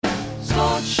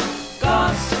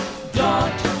coachcast.com.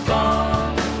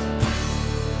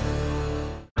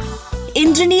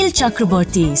 Indranil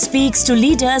Chakraborty speaks to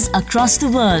leaders across the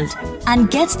world and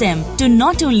gets them to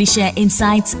not only share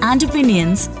insights and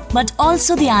opinions, but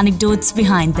also the anecdotes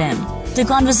behind them. The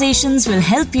conversations will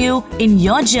help you in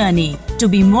your journey to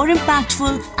be more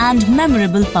impactful and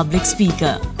memorable public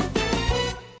speaker.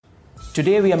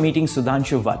 Today we are meeting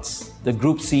Sudhanshu Vats, the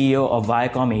Group CEO of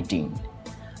Viacom 18.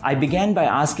 I began by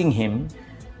asking him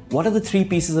what are the 3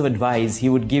 pieces of advice he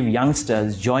would give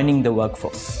youngsters joining the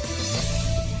workforce.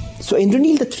 So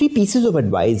Indranil, the 3 pieces of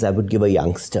advice I would give a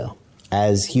youngster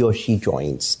as he or she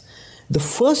joins. The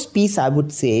first piece I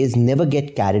would say is never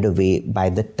get carried away by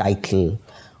the title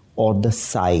or the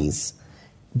size,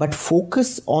 but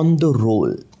focus on the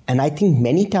role. And I think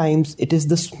many times it is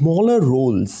the smaller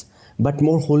roles, but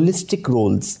more holistic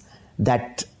roles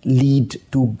that lead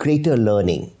to greater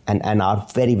learning and are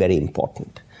very, very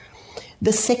important.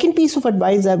 The second piece of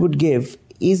advice I would give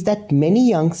is that many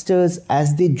youngsters,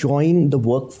 as they join the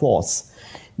workforce,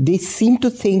 they seem to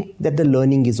think that the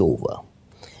learning is over.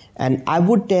 And I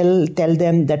would tell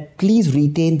them that please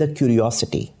retain the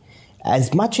curiosity.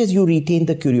 As much as you retain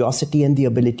the curiosity and the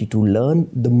ability to learn,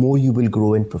 the more you will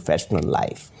grow in professional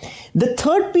life. The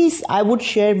third piece I would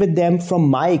share with them from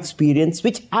my experience,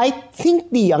 which I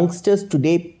think the youngsters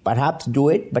today perhaps do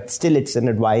it, but still it's an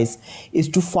advice, is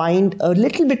to find a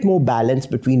little bit more balance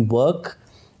between work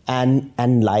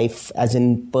and life, as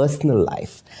in personal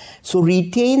life. So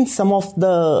retain some of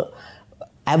the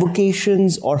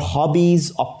avocations or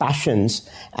hobbies or passions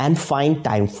and find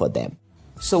time for them.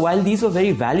 So while these were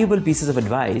very valuable pieces of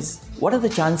advice, what are the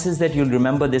chances that you'll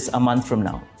remember this a month from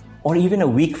now or even a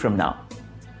week from now?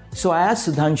 So I asked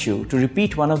Sudhanshu to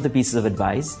repeat one of the pieces of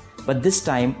advice, but this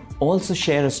time also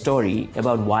share a story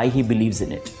about why he believes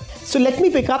in it. So let me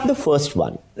pick up the first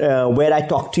one, where I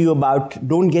talk to you about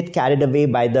don't get carried away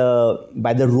by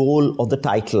the role or the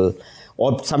title,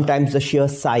 or sometimes the sheer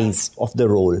size of the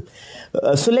role.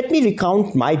 So let me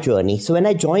recount my journey. So when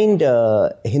I joined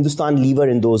Hindustan Lever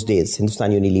in those days,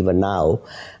 Hindustan Unilever now,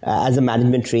 as a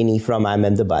management trainee from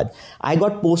Ahmedabad, I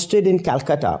got posted in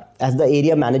Calcutta as the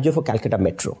area manager for Calcutta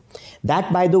Metro.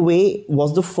 That, by the way,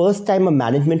 was the first time a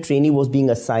management trainee was being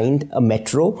assigned a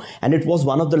metro, and it was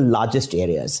one of the largest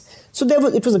areas. So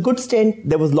it was a good stint.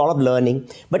 There was a lot of learning.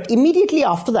 But immediately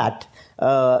after that,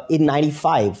 in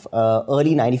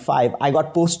early 95, I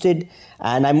got posted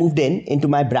and I moved into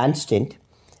my brand stint,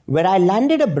 where I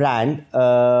landed a brand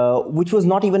which was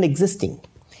not even existing.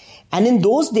 And in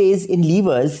those days in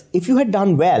levers, if you had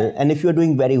done well and if you were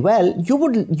doing very well, you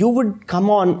would come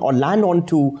on or land on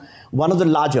to one of the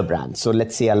larger brands. So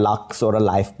let's say a Lux or a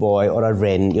Lifebuoy or a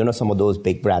Ren, some of those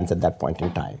big brands at that point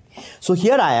in time. So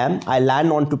here I am. I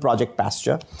land on to Project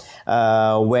Pasture.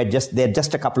 Where there are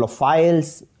just a couple of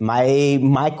files.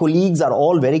 My colleagues are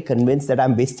all very convinced that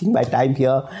I'm wasting my time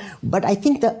here. But I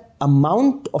think the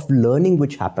amount of learning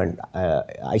which happened,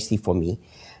 I see for me,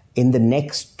 in the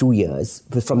next 2 years,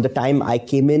 from the time I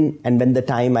came in and when the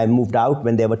time I moved out,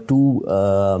 when there were two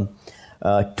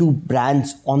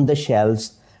brands on the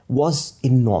shelves, was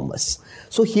enormous.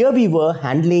 So here we were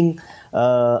handling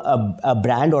a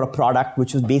brand or a product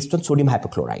which was based on sodium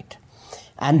hypochlorite.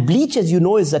 And bleach, as you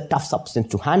know, is a tough substance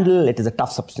to handle. It is a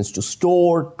tough substance to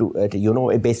store,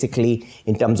 basically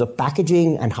in terms of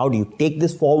packaging and how do you take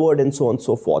this forward and so on and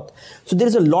so forth. So there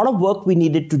is a lot of work we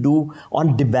needed to do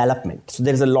on development. So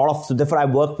therefore I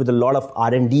worked with a lot of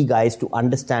R&D guys to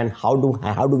understand how do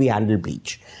we handle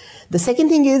bleach. The second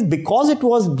thing is, because it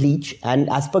was bleach, and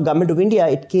as per Government of India,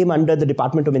 it came under the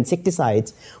Department of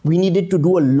Insecticides, we needed to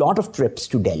do a lot of trips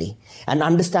to Delhi and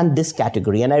understand this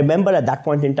category. And I remember at that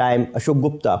point in time, Ashok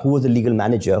Gupta, who was the legal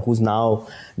manager, who's now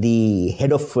the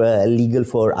head of legal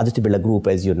for Aditya Birla Group,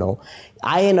 as you know,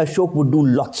 I and Ashok would do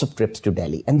lots of trips to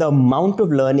Delhi. And the amount of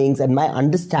learnings and my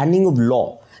understanding of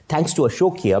law, thanks to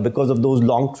Ashok here, because of those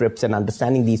long trips and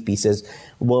understanding these pieces,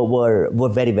 were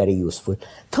very, very useful.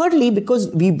 Thirdly, because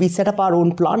we set up our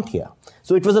own plant here.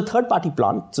 So it was a third-party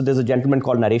plant. So there's a gentleman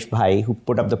called Naresh Bhai who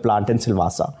put up the plant in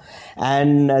Silvassa.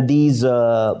 And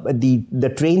the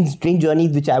train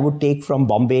journeys which I would take from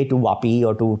Bombay to Vapi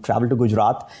or to travel to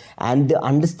Gujarat, and the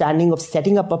understanding of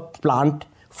setting up a plant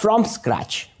from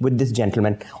scratch with this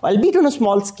gentleman, albeit on a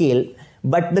small scale,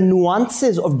 but the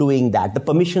nuances of doing that, the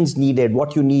permissions needed,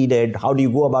 what you needed, how do you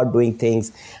go about doing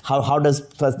things, how does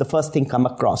the first thing come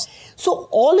across. So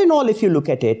all in all, if you look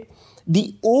at it,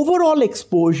 the overall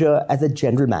exposure as a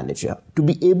general manager to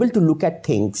be able to look at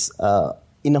things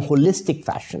in a holistic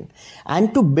fashion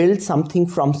and to build something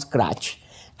from scratch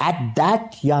at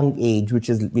that young age, which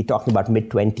is, we're talking about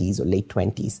mid-20s or late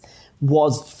 20s,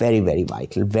 was very, very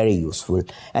vital, very useful.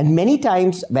 And many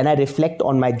times when I reflect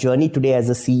on my journey today as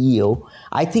a CEO,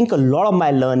 I think a lot of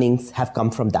my learnings have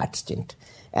come from that stint.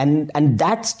 And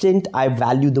that stint I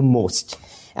value the most.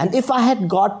 And if I had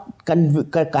got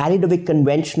carried away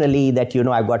conventionally that,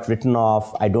 I got written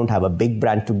off, I don't have a big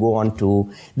brand to go on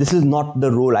to, this is not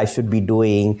the role I should be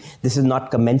doing, this is not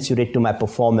commensurate to my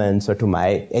performance or to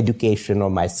my education or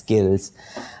my skills,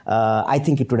 I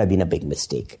think it would have been a big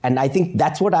mistake. And I think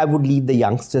that's what I would leave the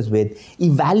youngsters with.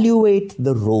 Evaluate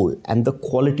the role and the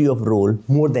quality of role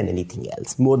more than anything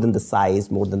else, more than the size,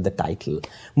 more than the title,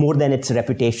 more than its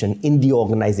reputation in the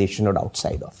organization or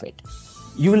outside of it.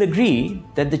 You will agree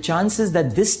that the chances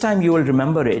that this time you will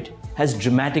remember it has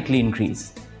dramatically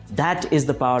increased. That is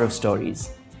the power of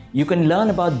stories. You can learn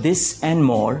about this and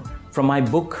more from my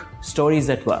book, Stories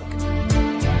That Work.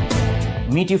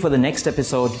 Meet you for the next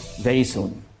episode very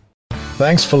soon.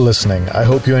 Thanks for listening. I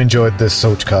hope you enjoyed this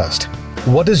Sochcast.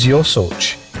 What is your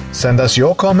Soch? Send us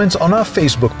your comments on our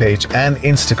Facebook page and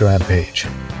Instagram page.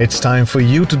 It's time for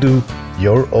you to do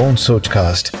your own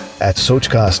Sochcast at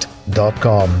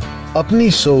sochcast.com. अपनी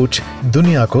सोच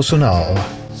दुनिया को सुनाओ।